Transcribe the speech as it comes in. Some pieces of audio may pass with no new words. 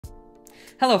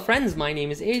Hello friends, my name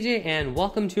is AJ and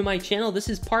welcome to my channel. This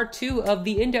is part 2 of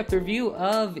the in-depth review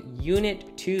of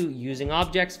Unit 2 using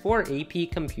objects for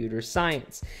AP Computer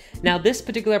Science. Now this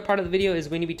particular part of the video is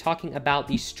going to be talking about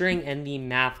the string and the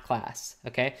math class,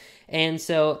 okay? And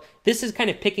so this is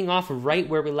kind of picking off right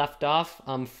where we left off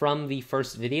from the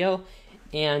first video.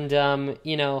 And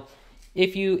you know,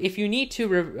 if you need to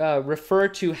refer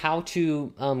to how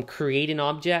to create an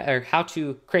object, or how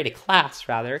to create a class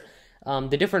rather,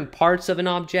 the different parts of an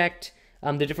object,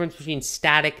 the difference between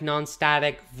static,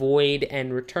 non-static, void,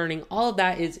 and returning, all of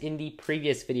that is in the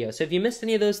previous video. So if you missed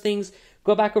any of those things,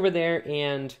 go back over there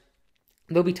and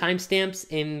there'll be timestamps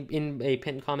in a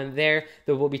pinned comment there.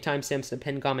 There will be timestamps in a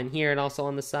pinned comment here and also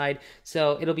on the side.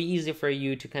 So it'll be easier for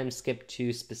you to kind of skip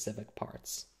to specific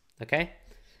parts. Okay?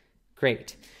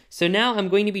 Great. So now I'm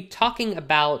going to be talking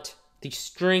about the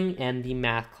string and the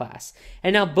math class.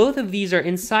 And now both of these are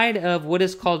inside of what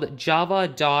is called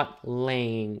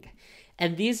java.lang.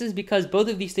 And this is because both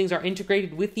of these things are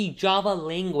integrated with the Java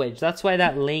language. That's why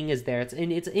that lang is there.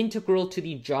 It's integral to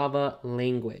the Java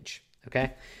language.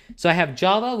 Okay? So I have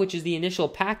Java, which is the initial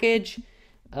package.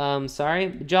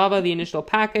 Java, the initial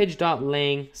package,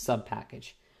 .lang subpackage.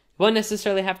 You won't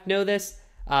necessarily have to know this.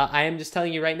 I am just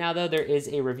telling you right now, though, there is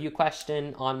a review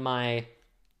question on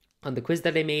the quiz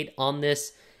that I made on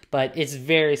this, but it's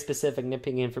very specific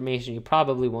nitpicking information you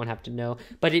probably won't have to know.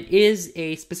 But it is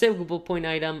a specific bullet point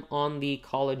item on the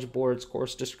College Board's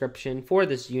course description for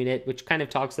this unit, which kind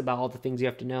of talks about all the things you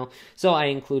have to know. So I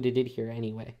included it here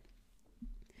anyway.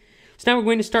 So now we're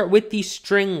going to start with the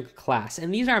string class.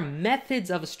 And these are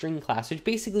methods of a string class, which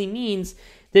basically means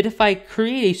that if I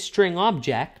create a string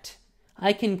object,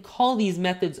 I can call these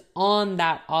methods on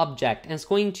that object, and it's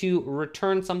going to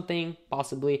return something,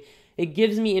 possibly. It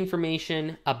gives me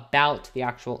information about the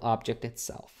actual object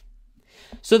itself.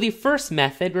 So the first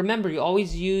method, remember, you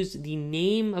always use the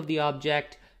name of the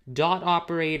object, dot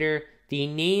operator, the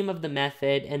name of the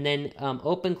method, and then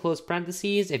open close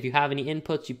parentheses. If you have any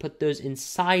inputs, you put those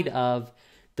inside of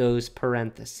those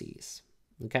parentheses,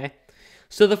 okay?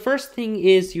 So the first thing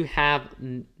is you have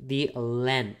the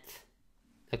length,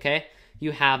 okay?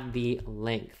 You have the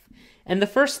length. And the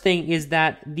first thing is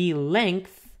that the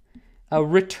length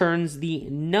returns the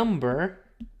number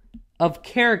of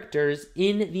characters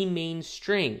in the main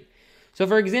string. So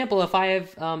for example, if I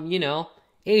have,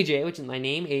 AJ, which is my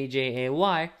name,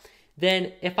 AJAY,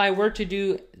 then if I were to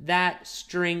do that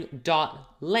string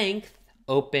dot length,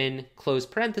 open, close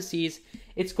parentheses,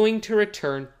 it's going to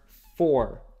return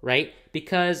 4. Right?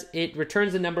 Because it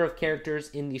returns the number of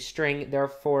characters in the string,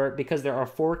 therefore, because there are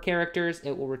 4 characters,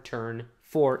 it will return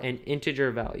 4, an integer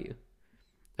value.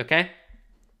 Okay?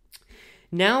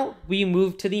 Now we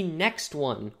move to the next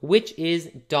one, which is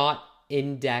dot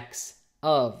index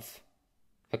of.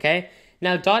 Okay?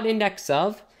 Now dot index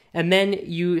of, and then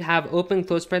you have open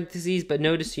close parentheses, but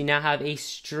notice you now have a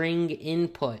string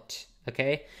input.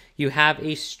 Okay? You have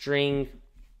a string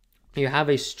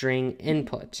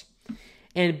input.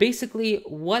 And basically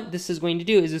what this is going to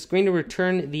do is it's going to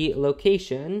return the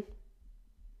location.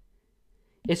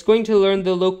 It's going to learn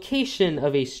the location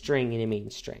of a string in a main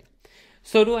string.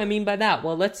 So what do I mean by that?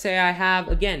 Well, let's say I have,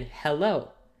 again,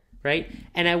 hello, right?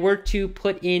 And I were to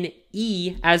put in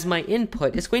E as my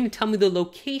input. It's going to tell me the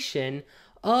location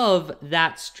of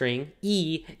that string,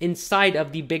 E, inside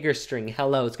of the bigger string,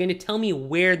 hello. It's going to tell me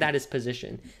where that is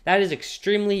positioned. That is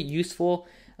extremely useful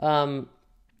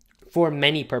for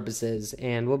many purposes,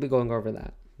 and we'll be going over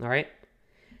that, all right?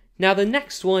 Now, the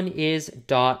next one is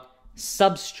dot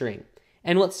substring.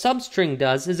 And what substring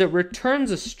does is it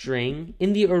returns a string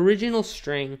in the original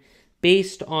string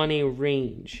based on a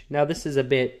range. Now, this is a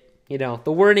bit, the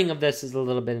wording of this is a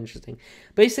little bit interesting.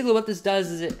 Basically, what this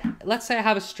does is let's say I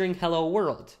have a string hello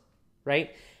world,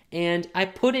 right? And I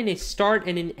put in a start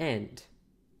and an end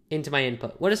into my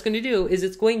input. What it's going to do is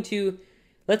it's going to,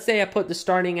 let's say I put the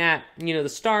starting at, the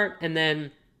start, and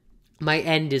then my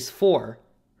end is 4,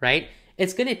 right?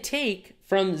 It's going to take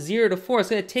from 0 to 4, it's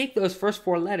going to take those first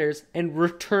 4 letters and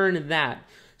return that.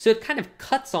 So it kind of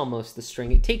cuts almost the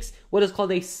string. It takes what is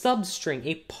called a substring,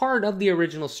 a part of the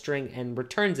original string, and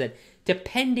returns it,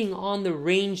 depending on the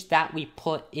range that we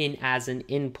put in as an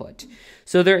input.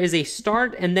 So there is a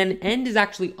start, and then end is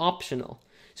actually optional.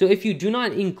 So if you do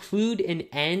not include an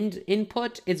end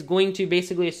input, it's going to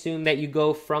basically assume that you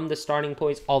go from the starting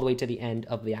points all the way to the end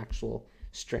of the actual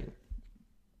string,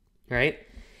 right?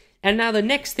 And now the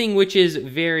next thing, which is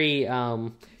very,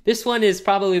 this one is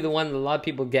probably the one that a lot of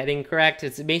people get incorrect.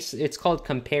 It's called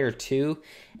compare to,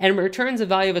 and it returns a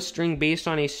value of a string based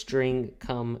on a string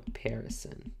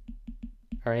comparison,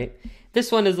 all right?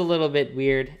 This one is a little bit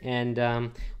weird,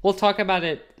 and we'll talk about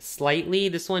it slightly.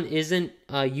 This one isn't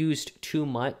used too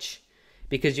much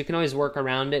because you can always work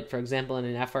around it. For example, in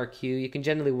an FRQ, you can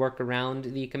generally work around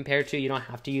the compare to. You don't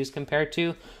have to use compare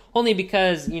to, only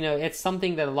because, you know, it's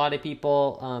something that a lot of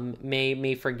people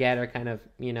may forget or kind of,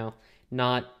 you know,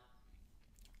 not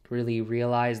really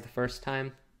realize the first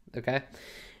time, okay?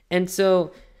 And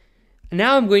so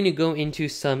now I'm going to go into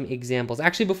some examples.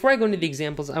 Actually, before I go into the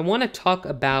examples, I want to talk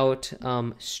about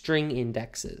string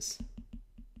indexes.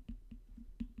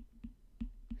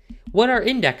 What are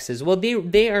indexes? Well,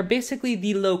 they are basically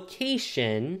the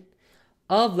location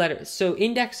of letters. So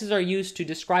indexes are used to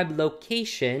describe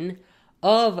location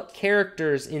of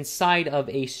characters inside of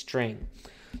a string.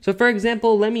 So for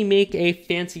example, let me make a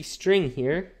fancy string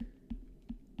here,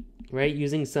 right?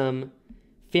 Using some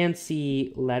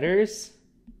fancy letters.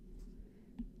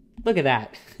 Look at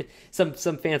that. some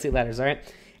fancy letters, all right?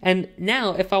 And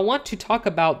now if I want to talk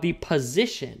about the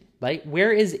position, like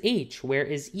where is H, where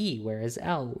is E, where is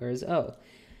L, where is O?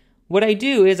 What I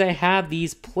do is I have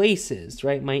these places,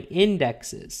 right? My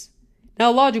indexes. Now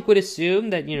logic would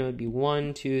assume that, you know, it'd be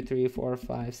 1, 2, 3, 4,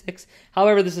 5, 6.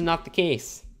 However, this is not the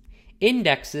case.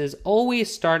 Indexes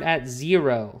always start at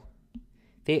 0.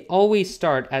 They always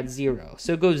start at 0.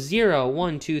 So it goes 0,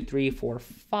 1, 2, 3, 4,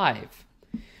 5.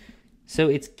 So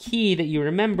it's key that you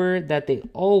remember that they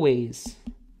always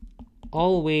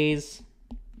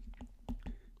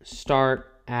start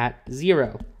at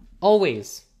 0.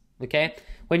 Always, okay?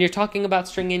 When you're talking about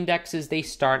string indexes, they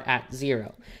start at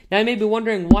 0. Now, you may be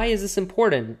wondering, why is this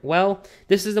important? Well,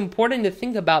 this is important to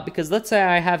think about because let's say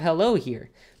I have hello here.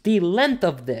 The length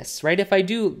of this, right? If I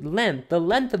do length, the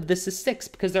length of this is 6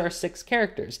 because there are 6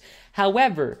 characters.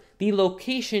 However, the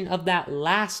location of that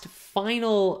last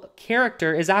final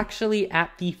character is actually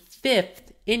at the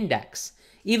 5th index.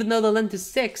 Even though the length is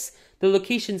 6, the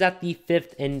location's at the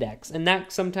 5th index. And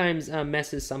that sometimes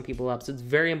messes some people up. So it's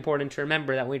very important to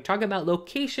remember that when we're talking about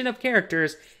location of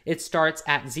characters, it starts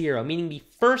at 0, meaning the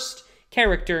first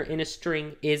character in a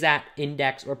string is at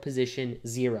index or position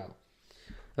 0.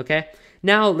 Okay?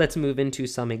 Now let's move into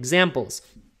some examples.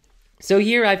 So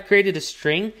here I've created a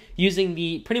string using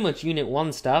the pretty much unit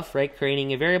 1 stuff, right?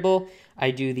 Creating a variable. I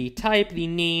do the type, the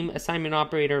name, assignment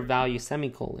operator, value,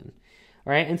 semicolon.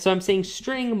 All right, and so I'm saying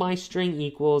string, my string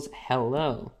equals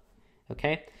hello.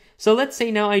 Okay, so let's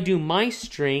say now I do my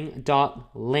string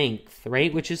dot length,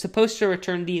 right? Which is supposed to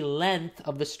return the length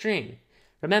of the string.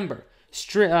 Remember,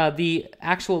 the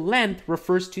actual length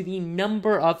refers to the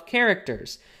number of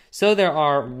characters. So there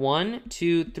are 1,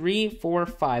 2, 3, 4,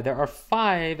 5. There are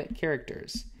 5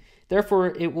 characters. Therefore,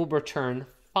 it will return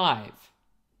 5.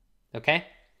 Okay?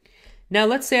 Now,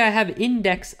 let's say I have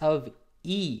index of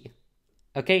E.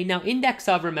 Okay? Now, index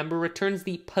of, remember, returns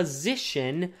the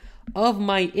position of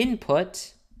my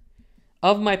input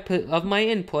in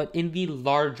the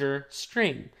larger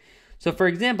string. So, for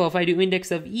example, if I do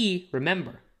index of E,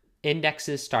 remember,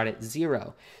 indexes start at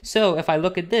 0. So if I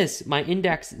look at this, my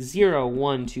index 0,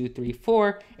 1, 2, 3,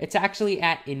 4, it's actually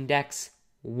at index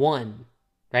 1,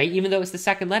 right? Even though it's the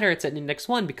second letter, it's at index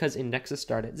 1 because indexes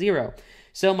start at 0.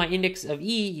 So my index of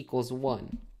E equals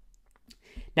 1.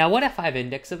 Now what if I have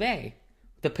index of A?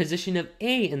 The position of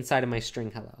A inside of my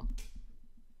string hello.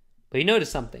 But you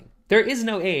notice something. There is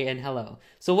no A in hello.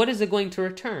 So what is it going to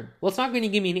return? Well, it's not going to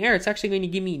give me an error. It's actually going to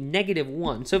give me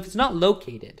 -1. So if it's not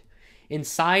located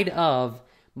inside of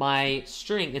my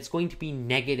string, it's going to be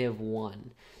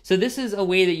 -1. So this is a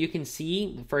way that you can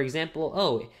see, for example,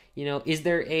 oh, you know, is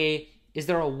there a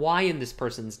Y in this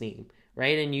person's name,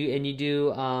 right? And you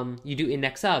do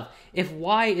index of. If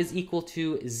Y is equal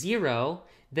to 0,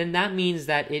 then that means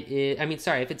that it is,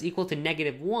 if it's equal to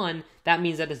 -1, that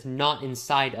means that it's not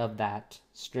inside of that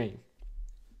string.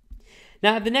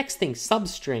 Now the next thing,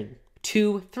 substring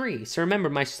 2, 3. So remember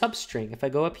my substring, if I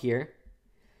go up here,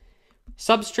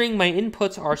 substring, my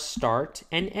inputs are start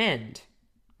and end,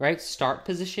 right? Start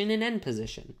position and end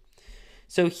position.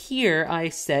 So here I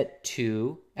set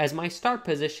 2 as my start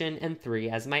position and 3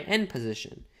 as my end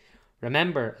position.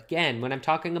 Remember, again, when I'm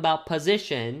talking about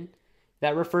position,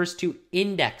 that refers to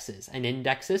indexes, and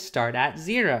indexes start at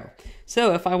 0.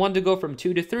 So if I want to go from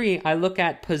 2 to 3, I look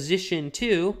at position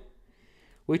 2,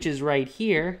 which is right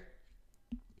here.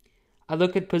 I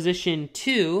look at position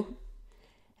 2,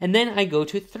 and then I go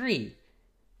to 3.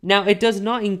 Now, it does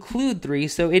not include 3,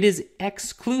 so it is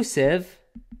exclusive.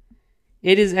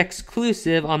 It is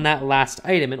exclusive on that last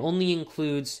item. It only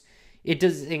includes,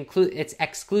 it's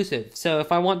exclusive. So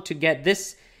if I want to get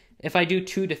this, if I do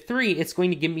 2 to 3, it's going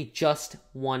to give me just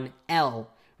 1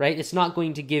 L, right? It's not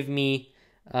going to give me,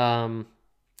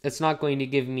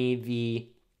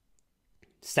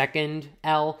 second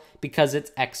L because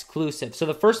it's exclusive. So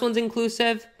the first one's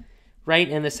inclusive, right?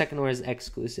 And the second one is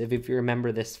exclusive, if you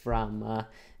remember this from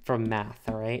math,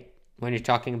 all right? When you're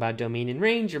talking about domain and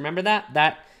range, remember that?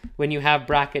 That when you have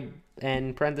bracket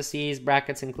and parentheses,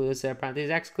 brackets inclusive,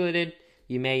 parentheses excluded,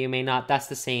 you may not. That's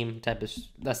the same type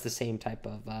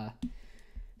of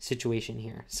situation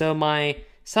here. So my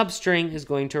substring is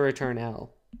going to return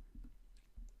L.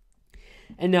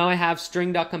 And now I have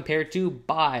string.compare to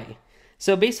by.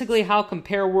 So basically how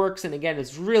compare works, and again,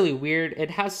 it's really weird.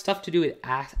 It has stuff to do with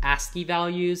ASCII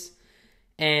values.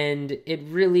 And it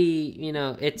really,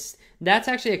 that's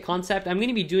actually a concept. I'm going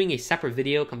to be doing a separate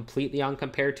video completely on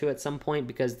compare to at some point,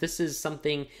 because this is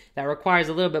something that requires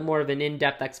a little bit more of an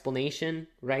in-depth explanation,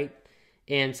 right?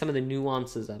 And some of the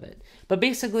nuances of it. But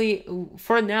basically,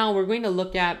 for now, we're going to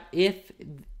look at if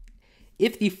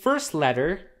the first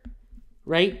letter,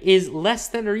 right, is less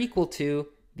than or equal to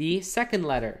the second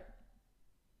letter,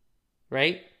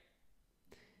 right?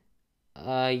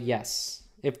 Yes.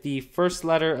 If the first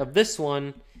letter of this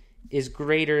one is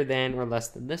greater than or less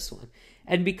than this one.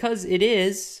 And because it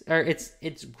is, or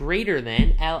it's greater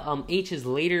than, H is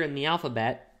later in the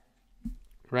alphabet,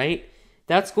 right?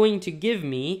 That's going to give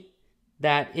me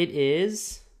that it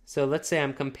is, so let's say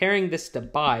I'm comparing this to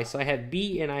by, so I have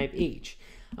B and I have H.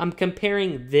 I'm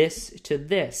comparing this to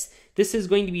this. This is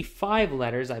going to be 5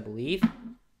 letters, I believe.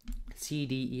 C,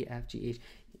 D, E, F, G, H.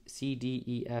 C, D,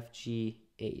 E, F, G,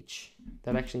 H.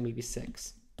 That actually may be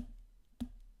 6.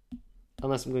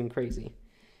 Unless I'm going crazy.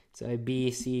 So I have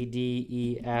B, C, D,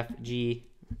 E, F, G,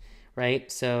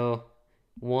 right? So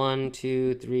 1,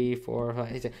 2, 3, 4,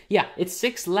 5, 6. Yeah, it's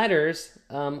 6 letters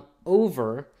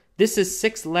over. This is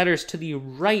 6 letters to the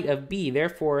right of B.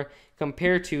 Therefore,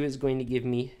 compare to is going to give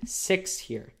me 6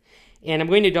 here. And I'm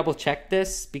going to double check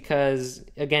this because,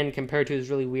 again, compare to is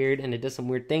really weird and it does some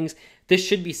weird things. This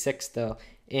should be 6 though.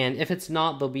 And if it's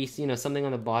not, there'll be, something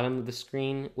on the bottom of the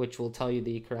screen which will tell you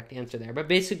the correct answer there. But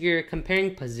basically, you're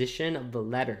comparing position of the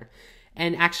letter.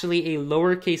 And actually, a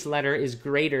lowercase letter is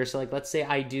greater. So, like, let's say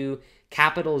I do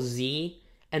capital Z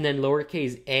and then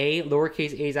lowercase a.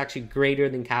 Lowercase a is actually greater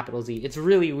than capital Z. It's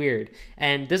really weird.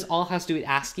 And this all has to do with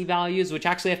ASCII values, which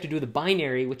actually have to do with the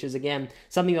binary, which is, again,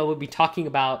 something that we'll be talking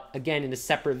about, again, in a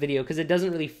separate video, because it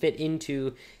doesn't really fit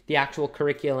into the actual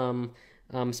curriculum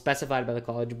specified by the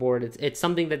College Board. It's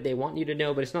something that they want you to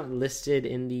know, but it's not listed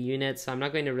in the unit, so I'm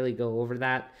not going to really go over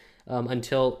that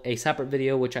until a separate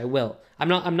video, which I will. I'm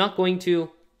not going to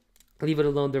leave it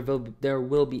alone. There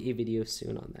will be a video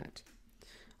soon on that.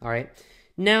 All right.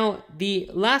 Now, the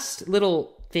last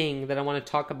little thing that I want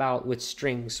to talk about with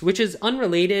strings, which is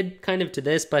unrelated kind of to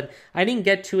this, but I didn't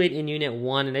get to it in Unit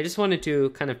 1, and I just wanted to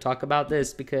kind of talk about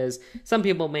this because some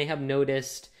people may have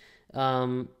noticed,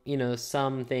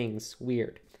 some things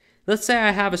weird. Let's say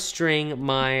I have a string,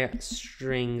 my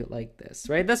string like this,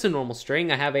 right? That's a normal string.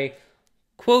 I have a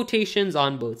quotations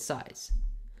on both sides.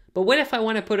 But what if I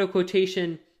want to put a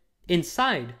quotation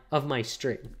inside of my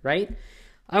string, right?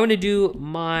 I want to do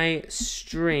my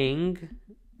string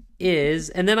is,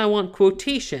 and then I want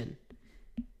quotation,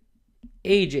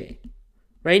 AJ.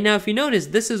 Right? Now, if you notice,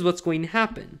 this is what's going to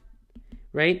happen,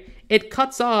 right? It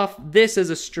cuts off this as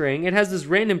a string. It has this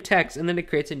random text, and then it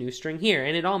creates a new string here,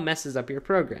 and it all messes up your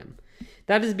program.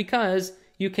 That is because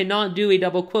you cannot do a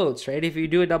double quotes, right? If you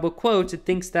do a double quotes, it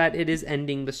thinks that it is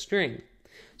ending the string.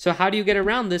 So how do you get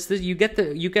around this? You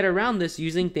get around this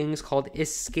using things called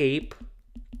escape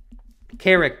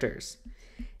characters.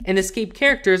 And escape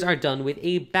characters are done with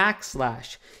a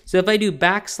backslash. So if I do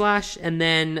backslash and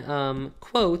then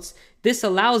quotes, this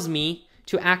allows me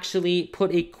to actually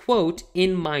put a quote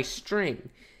in my string.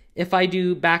 If I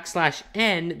do backslash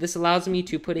n, this allows me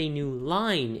to put a new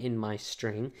line in my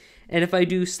string. And if I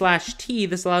do /t,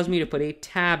 this allows me to put a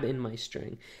tab in my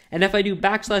string. And if I do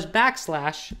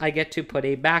backslash, I get to put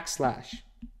a backslash.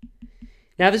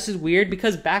 Now this is weird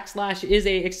because backslash is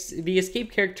the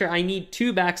escape character. I need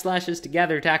 2 backslashes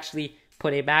together to actually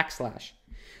put a backslash.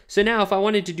 So now if I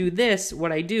wanted to do this,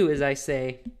 what I do is I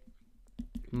say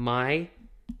my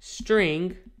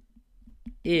string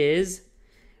is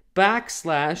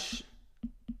backslash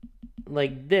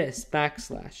like this,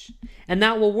 backslash. And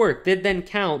that will work. That then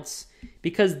counts,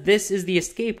 because this is the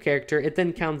escape character, it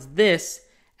then counts this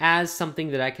as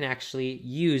something that I can actually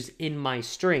use in my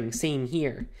string. Same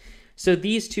here. So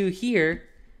these two here,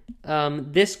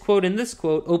 this quote and this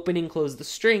quote, open and close the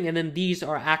string, and then these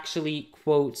are actually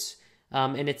quotes,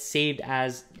 and it's saved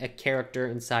as a character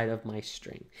inside of my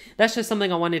string. That's just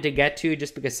something I wanted to get to,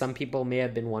 just because some people may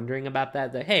have been wondering about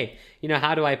that. That hey,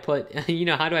 how do I put,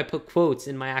 how do I put quotes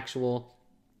in my actual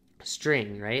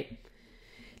string, right?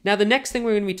 Now, the next thing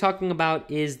we're going to be talking about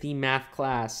is the math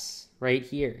class right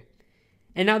here.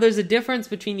 And now there's a difference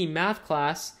between the math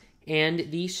class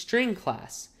and the string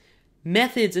class.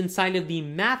 Methods inside of the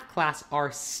math class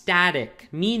are static,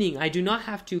 meaning I do not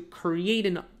have to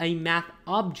create a math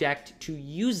object to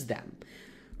use them,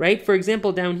 right? For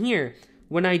example, down here,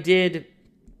 when I did,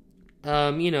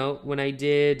 when I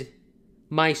did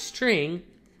my string,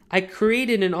 I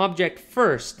created an object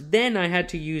first, then I had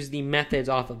to use the methods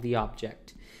off of the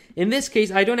object. In this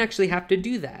case, I don't actually have to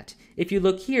do that. If you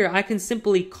look here, I can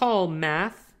simply call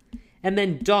math and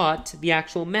then dot the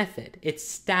actual method. It's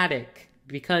static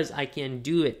because I can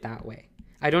do it that way.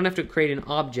 I don't have to create an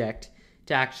object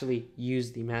to actually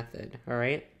use the method, all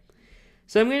right?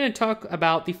 So I'm going to talk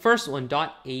about the first one,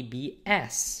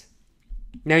 .abs.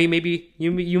 Now you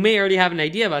may already have an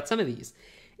idea about some of these.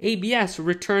 ABS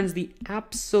returns the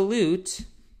absolute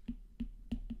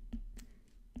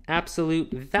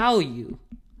value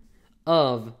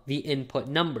of the input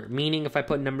number. Meaning if I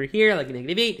put a number here, like a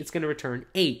 -8, it's going to return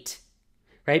 8,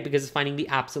 right? Because it's finding the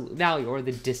absolute value or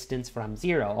the distance from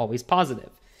 0, always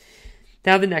positive.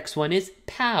 Now the next one is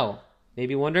POW.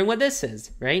 Maybe wondering what this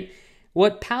is, right?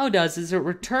 What POW does is it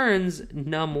returns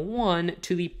num1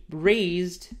 to the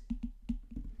raised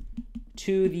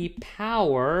to the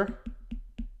power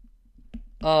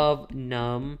of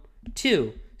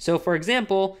num2. So for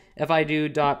example, if I do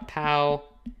 .pow,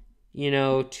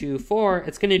 to 4,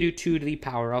 it's going to do 2 to the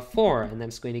power of 4, and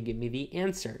that's going to give me the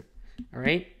answer. All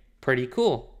right, pretty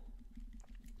cool.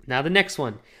 Now the next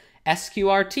one,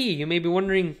 SQRT. You may be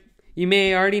wondering, you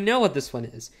may already know what this one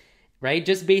is, right?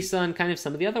 Just based on kind of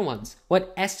some of the other ones.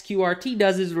 What SQRT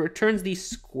does is it returns the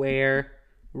square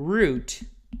root,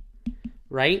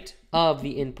 right, of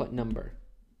the input number.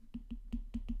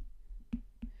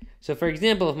 So for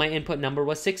example, if my input number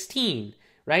was 16,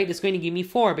 right, it's going to give me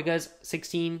 4 because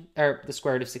 16, or the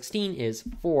square root of 16 is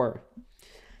 4.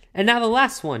 And now the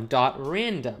last one,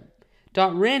 .random.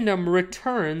 .random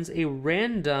returns a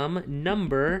random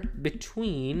number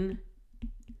between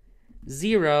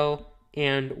 0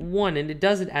 and 1, and it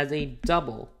does it as a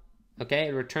double, okay?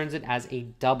 It returns it as a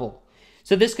double.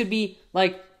 So this could be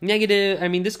like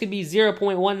this could be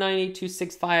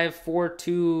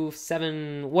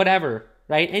 0.198265427, whatever,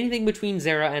 right? Anything between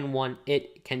 0 and 1,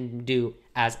 it can do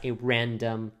as a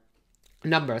random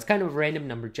number. It's kind of a random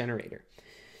number generator.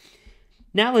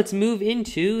 Now let's move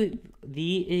into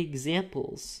the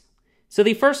examples. So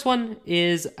the first one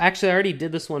is, actually I already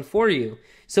did this one for you.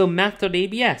 So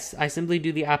math.abs, I simply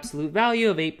do the absolute value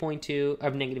of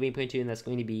 -8.2, and that's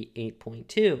going to be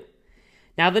 8.2.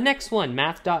 Now the next one,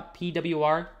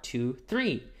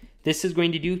 math.pwr23. This is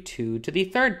going to do 2 to the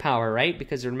third power, right?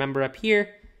 Because remember up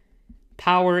here,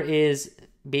 power is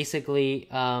basically,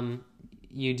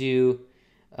 you do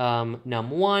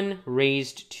num1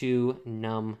 raised to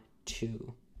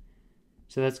num2.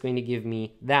 So that's going to give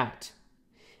me that.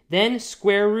 Then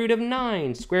square root of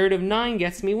 9. Square root of 9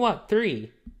 gets me what?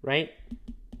 3, right?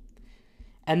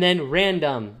 And then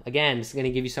random. Again, it's going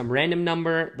to give you some random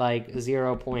number like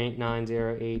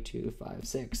 0.9082567 ...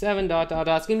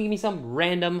 It's going to give me some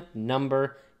random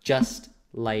number just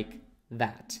like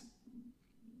that.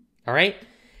 All right?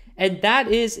 And that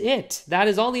is it. That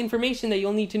is all the information that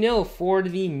you'll need to know for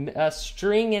the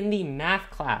string and the math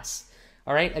class.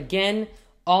 All right? Again,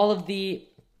 this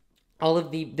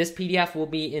PDF will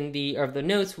be in the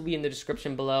notes will be in the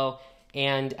description below,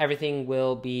 and everything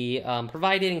will be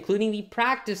provided, including the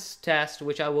practice test,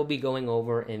 which I will be going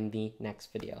over in the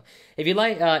next video. If you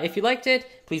liked it,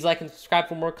 please like and subscribe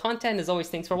for more content. As always,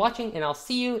 thanks for watching, and I'll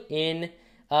see you in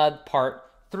part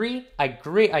 3. I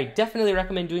definitely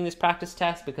recommend doing this practice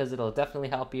test because it'll definitely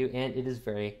help you, and it is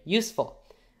very useful.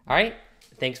 All right,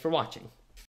 thanks for watching.